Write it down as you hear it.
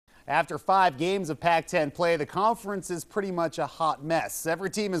After 5 games of Pac-10 play, the conference is pretty much a hot mess. Every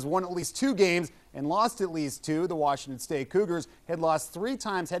team has won at least 2 games and lost at least 2. The Washington State Cougars had lost 3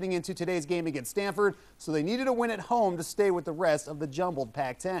 times heading into today's game against Stanford, so they needed a win at home to stay with the rest of the jumbled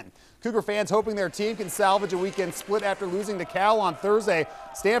Pac-10. Cougar fans hoping their team can salvage a weekend split after losing to Cal on Thursday.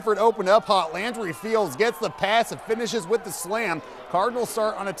 Stanford opened up hot. Landry Fields gets the pass and finishes with the slam. Cardinals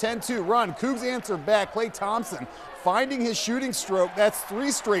start on a 10-2 run. Cougs answer back. Klay Thompson finding his shooting stroke. That's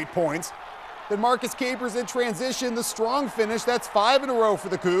 3 straight points. Then Marcus Capers in transition. The strong finish. That's 5 in a row for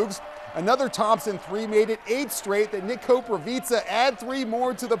the Cougs. Another Thompson 3 made it 8 straight. Then Nick Koprivica add 3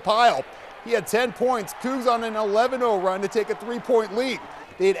 more to the pile. He had 10 points. Cougs on an 11-0 run to take a 3-point lead.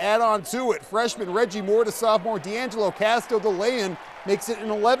 They'd add on to it. Freshman Reggie Moore to sophomore D'Angelo Casto, the lay-in, makes it an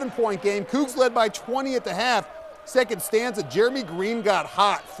 11-point game. Cougs led by 20 at the half. Second stanza, Jeremy Green got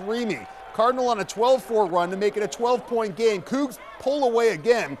hot, 3-me. Cardinal on a 12-4 run to make it a 12-point game. Cougs pull away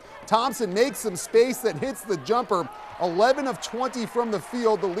again. Thompson makes some space that hits the jumper. 11 of 20 from the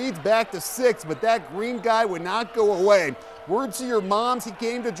field. The lead's back to 6, but that Green guy would not go away. Word to your moms, he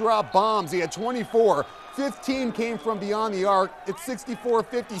came to drop bombs. He had 24. 15 came from beyond the arc. It's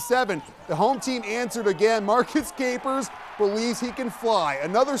 64-57. The home team answered again. Marcus Capers believes he can fly.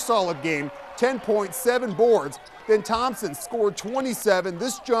 Another solid game, 10 points, 7 boards. Then Thompson scored 27.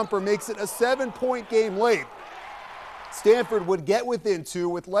 This jumper makes it a 7-point game late. Stanford would get within 2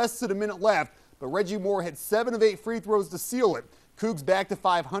 with less than a minute left, but Reggie Moore had 7 of 8 free throws to seal it. Cougs back to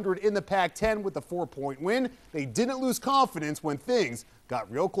 500 in the Pac-10 with a 4-point win. They didn't lose confidence when things got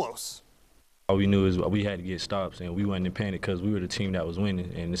real close. All we knew is we had to get stops, and we wasn't in panic because we were the team that was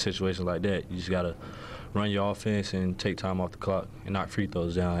winning. And in situations like that, you just got to run your offense and take time off the clock and knock free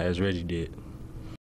throws down, as Reggie did.